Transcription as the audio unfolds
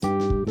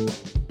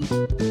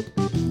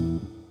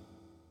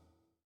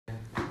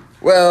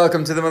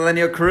Welcome to the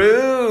Millennial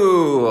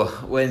Crew,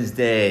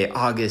 Wednesday,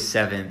 August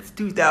 7th,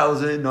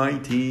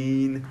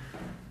 2019.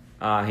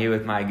 I'm here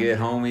with my good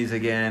homies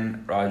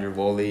again, Roger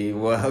Woolley.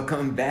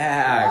 Welcome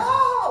back.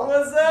 Oh,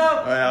 what's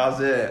up? How's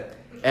it?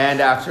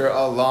 And after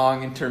a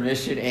long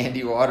intermission,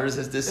 Andy Waters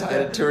has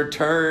decided to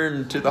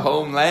return to the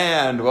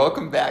homeland.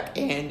 Welcome back,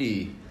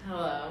 Andy.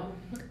 Hello.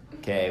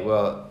 Okay,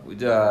 well,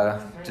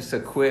 just a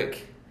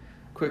quick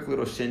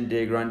little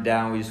shindig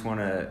rundown. We just want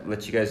to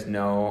let you guys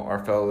know, our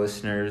fellow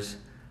listeners,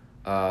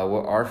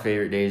 what our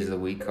favorite days of the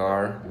week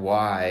are,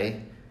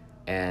 why,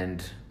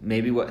 and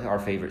maybe what our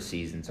favorite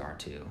seasons are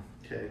too.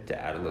 Okay. To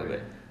add a little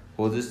bit,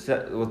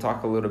 we'll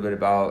talk a little bit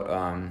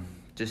about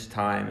just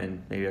time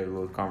and maybe have a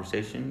little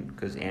conversation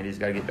because Andy's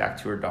got to get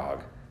back to her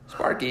dog,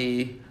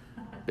 Sparky.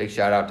 Big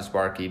shout out to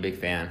Sparky, big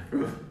fan.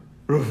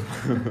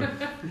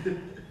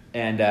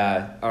 And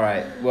all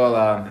right,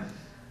 well,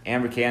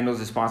 Amber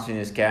Candles is sponsoring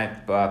this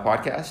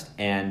podcast,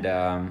 and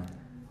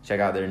check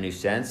out their new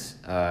scents.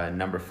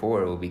 Number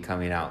 4 will be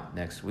coming out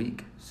next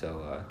week,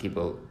 so keep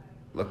a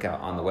lookout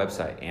on the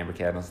website,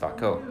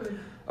 ambercandles.co.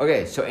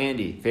 Okay, so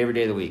Andy, favorite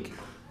day of the week.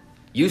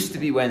 Used to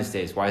be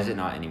Wednesdays. Why is it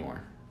not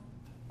anymore?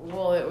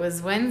 Well, it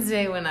was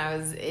Wednesday when I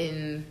was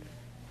in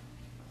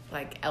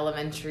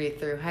elementary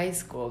through high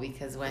school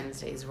because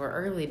Wednesdays were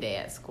early day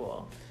at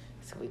school.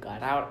 So we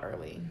got out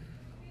early.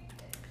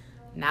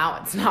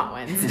 Now it's not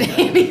Wednesday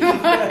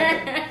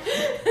anymore.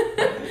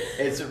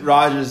 It's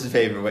Roger's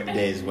favorite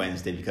day is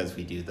Wednesday because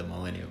we do the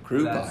Millennial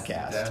Crew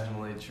podcast. That's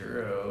definitely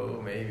true.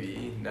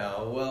 Maybe.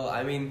 No. Well,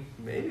 I mean,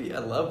 maybe. I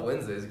love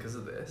Wednesdays because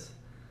of this.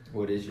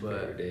 What is your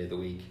favorite day of the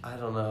week? I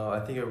don't know.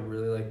 I think I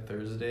really like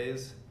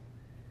Thursdays.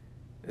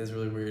 It's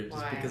really weird.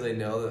 Just Why? because I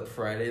know that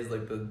Friday is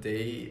like the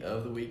day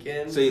of the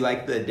weekend. So you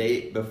like the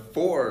day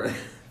before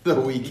the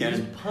weekend?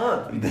 You're just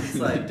pumped. It's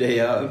The like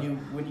day of.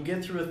 when you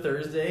get through a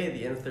Thursday, at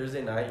the end of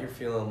Thursday night, you're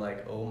feeling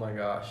like, oh my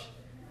gosh,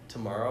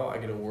 tomorrow I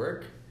get to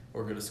work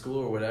or go to school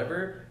or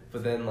whatever.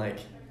 But then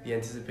the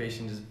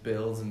anticipation just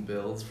builds and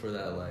builds for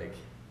that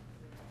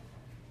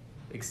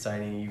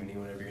exciting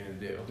evening, whatever you're gonna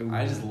do. Ooh.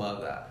 I just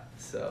love that.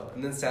 So,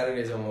 and then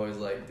Saturdays I'm always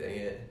like, dang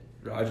it.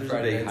 Roger's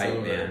Friday a big night's hype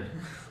over. man.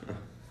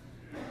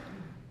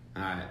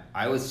 Alright,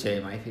 I would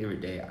say my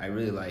favorite day, I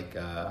really like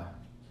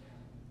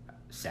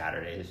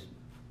Saturdays,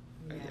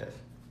 I Yeah. guess.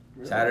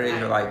 Really? Saturdays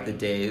I are like agree. the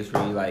days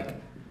where you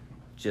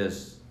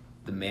just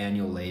the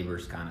manual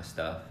labors kind of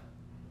stuff.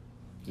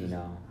 You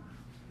know.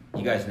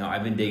 You guys know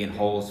I've been digging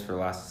holes for the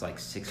last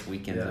 6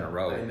 weekends in a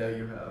row. I know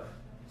you have.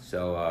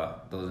 So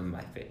those are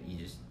my favorite. You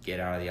just get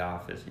out of the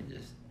office and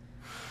just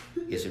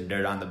get some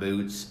dirt on the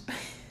boots.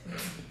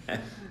 Hey,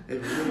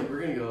 we're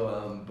gonna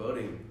go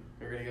boating.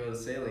 We're gonna go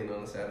sailing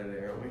on a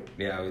Saturday, aren't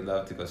we? Yeah, we'd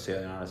love to go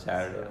sailing on a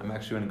Saturday. I'm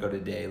actually going to go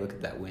today. Look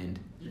at that wind.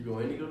 You're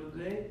going to go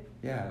today?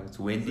 Yeah, it's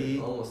windy.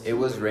 It's almost It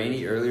was like rainy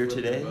you earlier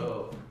flip the today.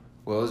 boat.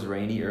 Well, it was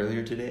rainy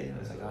earlier today. I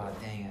was like, oh,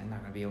 dang it, I'm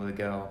not going to be able to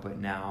go. But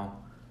now,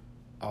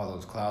 all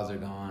those clouds are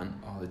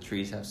gone. All the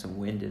trees have some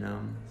wind in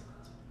them.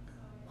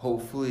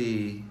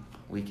 Hopefully,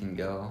 we can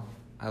go.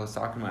 I was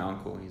talking to my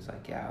uncle. He's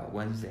like, yeah,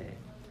 Wednesday.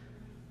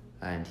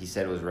 And he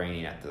said it was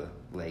raining at the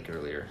lake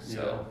earlier.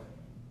 So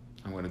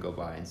I'm going to go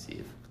by and see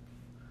if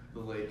The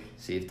lake.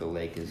 the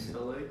lake is... The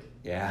lake?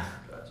 Yeah.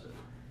 Gotcha.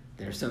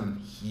 There's some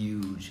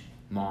huge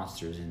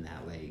monsters in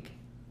that lake.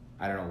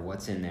 I don't know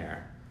what's in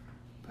there,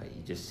 but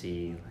you just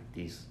see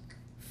these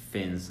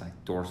fins,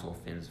 dorsal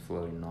fins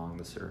floating along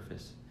the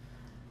surface.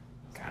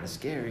 Kind of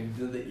scary.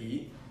 Do they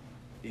eat?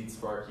 Eat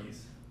Sparkies.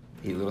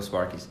 Eat little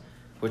Sparkies.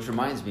 Which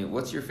reminds me,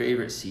 what's your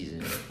favorite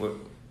season?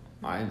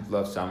 I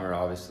love summer,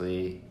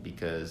 obviously,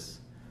 because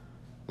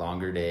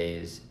longer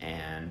days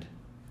and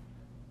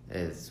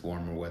it's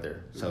warmer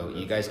weather. So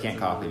you guys can't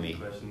That's a copy really me.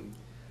 good question.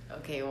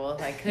 Okay, well,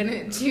 if I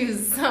couldn't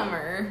choose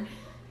summer,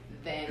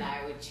 then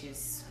I would choose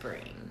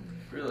spring.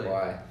 Really?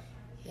 Why?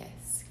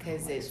 Yes,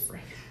 because it's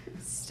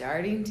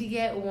starting to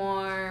get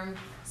warm,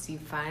 so you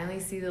finally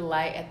see the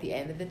light at the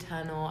end of the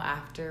tunnel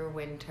after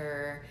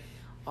winter.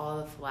 All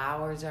the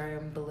flowers are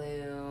in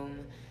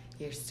bloom.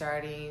 You're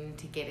starting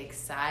to get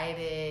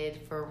excited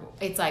for...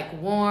 It's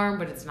warm,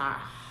 but it's not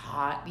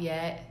hot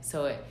yet.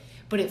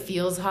 But it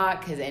feels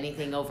hot because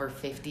anything over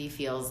 50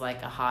 feels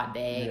like a hot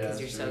day because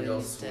you're so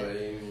used to...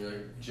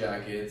 sweating,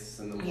 jackets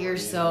in the morning. You're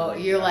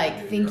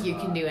think you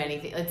can do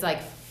anything. It's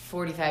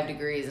 45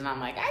 degrees and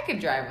I'm like, I could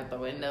drive with the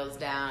windows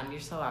down.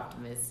 You're so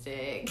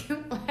optimistic.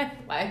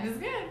 Life is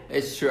good.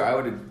 It's true. I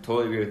would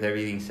totally agree with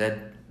everything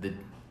said.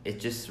 It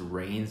just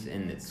rains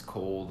and it's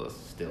cold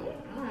still.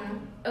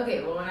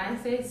 Okay, well, when I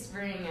say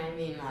spring, I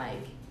mean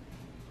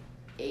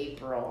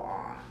April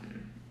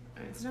on.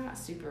 It's not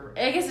super.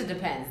 I guess it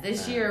depends.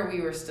 This year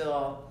we were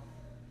still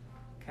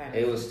kind of.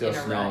 It was still in a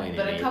rut. snowing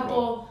But in a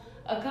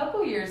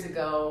couple years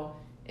ago,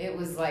 it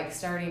was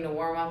starting to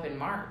warm up in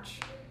March,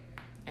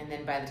 and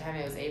then by the time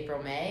it was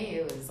April, May,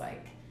 it was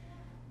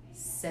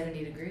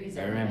 70 degrees.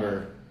 I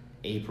remember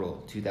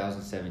April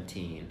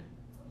 2017.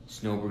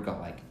 Snowbird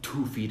got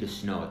 2 feet of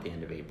snow at the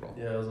end of April.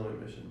 Yeah, I was on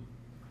a mission.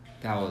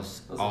 That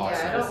was Those- awesome.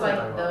 Yeah, I don't Awesome.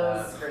 like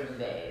those spring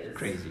days.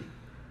 crazy.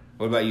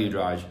 What about you,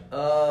 Draj?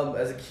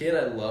 As a kid,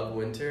 I loved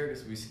winter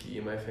because we ski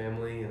in my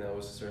family, and that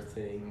was just our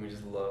thing. We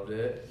just loved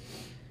it.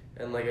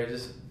 And like I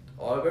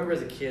remember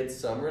as a kid,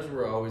 summers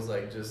were always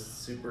like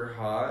just super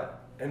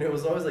hot, and it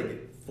was always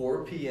like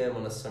 4 p.m.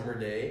 on a summer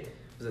day.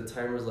 Because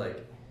the time was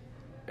like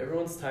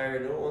everyone's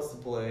tired, no one wants to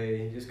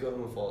play, you just go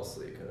home and fall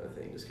asleep kind of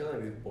thing. Just kind of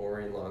like these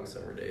boring long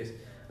summer days.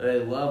 And I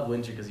love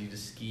winter because you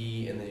just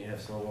ski and then you have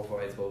snowball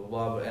fights, blah blah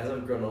blah. But as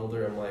I've grown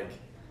older, I'm like,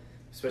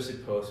 especially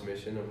post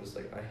mission, I'm just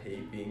like, I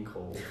hate being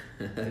cold.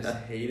 I just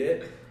hate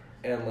it,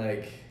 and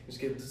like just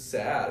get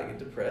sad. I get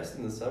depressed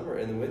in the summer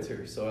and the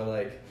winter.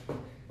 So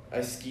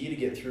I ski to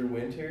get through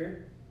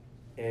winter,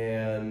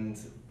 and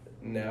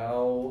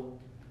now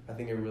I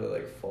think I really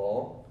like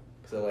fall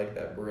because I like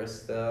that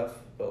brisk stuff.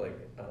 But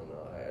like I don't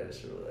know, I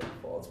just really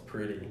like fall. It's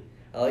pretty.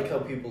 I like how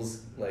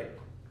people's like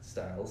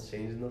styles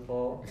change in the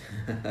fall.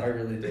 I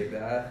really dig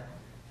that.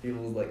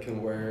 People like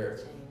can wear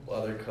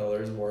other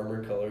colors,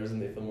 warmer colors,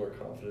 and they feel more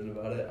confident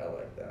about it. I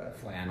like that.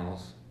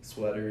 Flannels.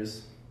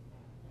 Sweaters.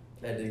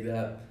 I dig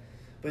that.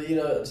 But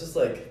it's just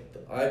like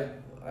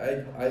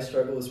I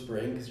struggle with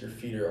spring because your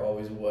feet are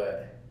always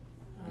wet.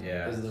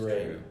 Yeah. Because of the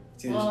rain.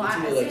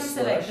 Sam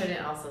said I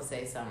couldn't also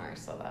say summer,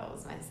 so that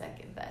was my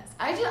second best.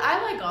 I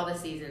like all the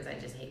seasons. I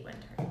just hate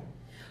winter.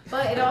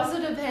 But it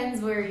also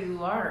depends where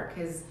you are,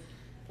 because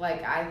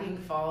like I think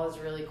fall is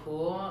really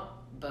cool,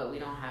 but we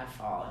don't have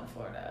fall in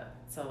Florida,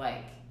 so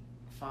like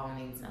fall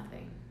means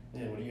nothing.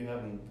 Yeah, what do you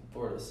have in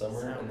Florida?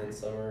 Summer. And then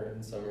summer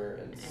and summer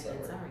and summer.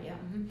 Then summer, yeah.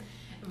 Mm-hmm.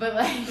 But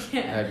like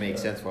That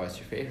makes sense. Why it's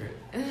your favorite?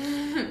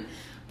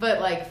 But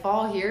like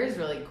fall here is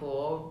really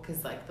cool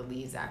because like the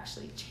leaves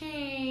actually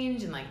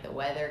change and like the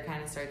weather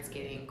kind of starts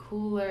getting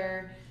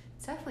cooler.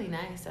 It's definitely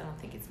nice. I don't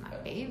think it's my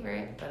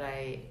favorite, but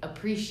I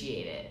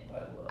appreciate it.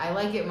 I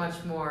like it much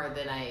more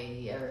than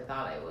I ever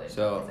thought I would.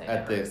 So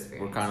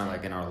we're kind of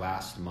like in our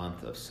last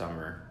month of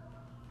summer,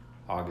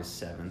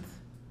 August 7th.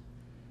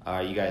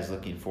 Are you guys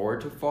looking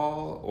forward to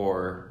fall,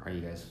 or are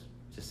you guys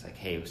just like,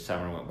 hey,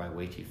 summer went by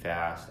way too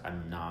fast,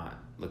 I'm not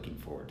looking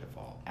forward to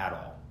fall at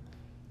all?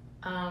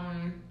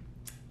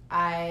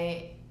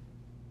 I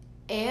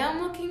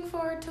am looking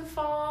forward to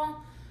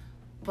fall,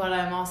 but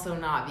I'm also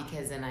not,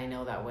 because then I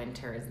know that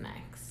winter is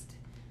next.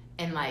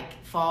 And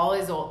like fall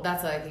is old.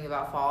 That's what I think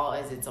about fall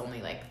is it's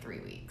only like 3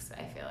 weeks,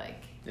 I feel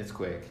like. It's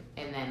quick.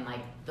 And then like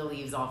the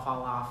leaves all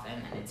fall off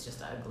and then it's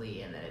just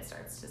ugly and then it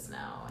starts to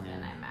snow and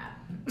then I'm mad.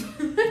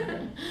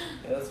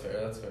 Yeah, that's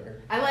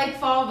fair. I like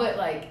fall, but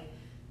like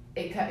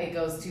it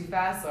goes too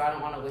fast, so I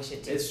don't want to wish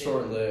it too It's soon.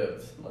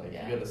 short-lived. Like you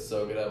gotta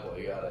soak it up while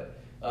you got it.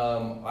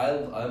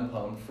 I'm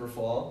pumped for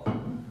fall,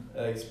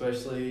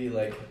 especially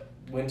like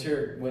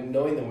winter. When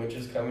knowing the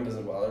winter's coming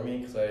doesn't bother me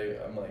because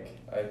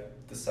I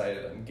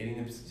decided I'm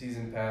getting the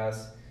season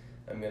pass.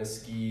 I'm gonna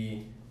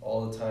ski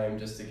all the time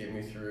just to get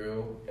me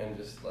through and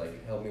just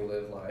like help me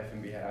live life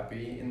and be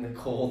happy in the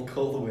cold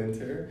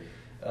winter.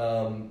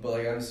 But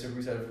like I'm super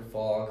excited for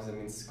fall because it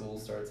means school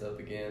starts up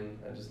again.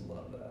 I just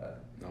love that.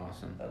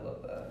 Awesome. I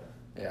love that.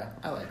 Yeah,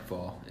 I like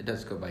fall. It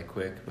does go by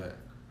quick, but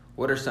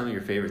what are some of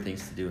your favorite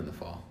things to do in the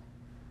fall?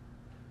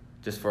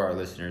 Just for our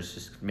listeners,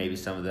 just maybe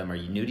some of them are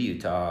new to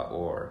Utah,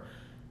 or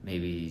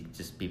maybe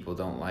just people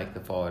don't like the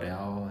fall at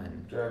all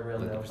and Drive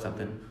around looking for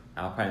something. Loop.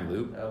 Alpine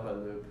Loop?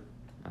 Alpine Loop.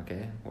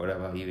 Okay. What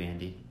about you,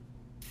 Andy?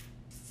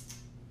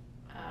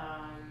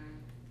 I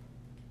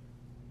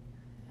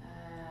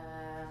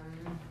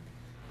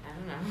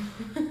don't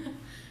know.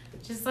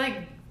 Just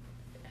like,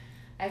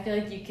 I feel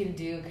like you can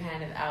do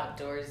kind of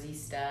outdoorsy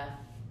stuff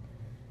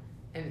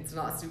and it's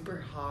not super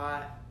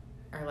hot,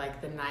 or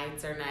like the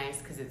nights are nice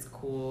because it's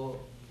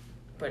cool,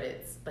 but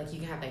it's like you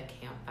can have like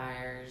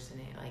campfires and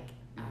it like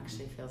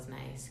actually feels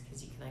nice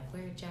because you can like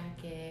wear a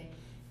jacket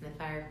and the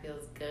fire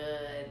feels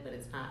good, but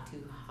it's not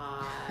too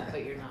hot,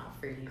 but you're not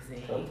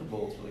freezing.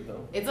 Comfortable, it's really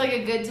comfortable. It's like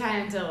a good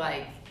time to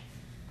like.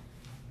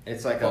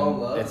 It's like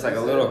Fall it's like a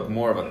little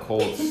more of a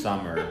cold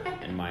summer,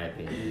 in my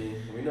opinion.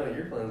 We know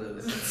your plans are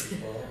this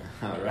fall.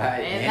 All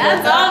right.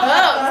 And that's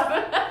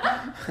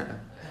all,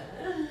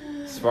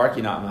 folks.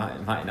 Sparky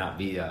might not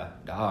be a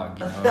dog,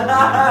 you know.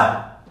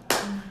 I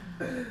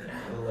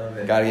love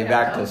it. Gotta get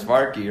back to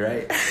Sparky,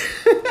 right?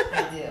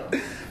 I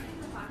do.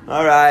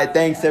 All right,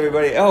 thanks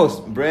everybody.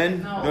 Oh, Bryn,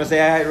 you want to say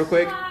hi real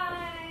quick? Hi.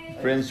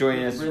 Bryn's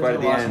joining us Bryn's right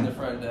at the watching end. the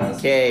front desk.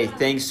 Okay,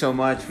 thanks so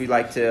much. We'd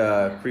like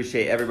to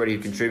appreciate everybody who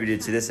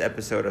contributed to this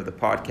episode of the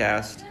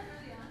podcast.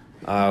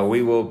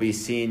 We will be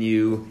seeing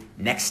you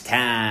next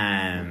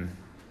time.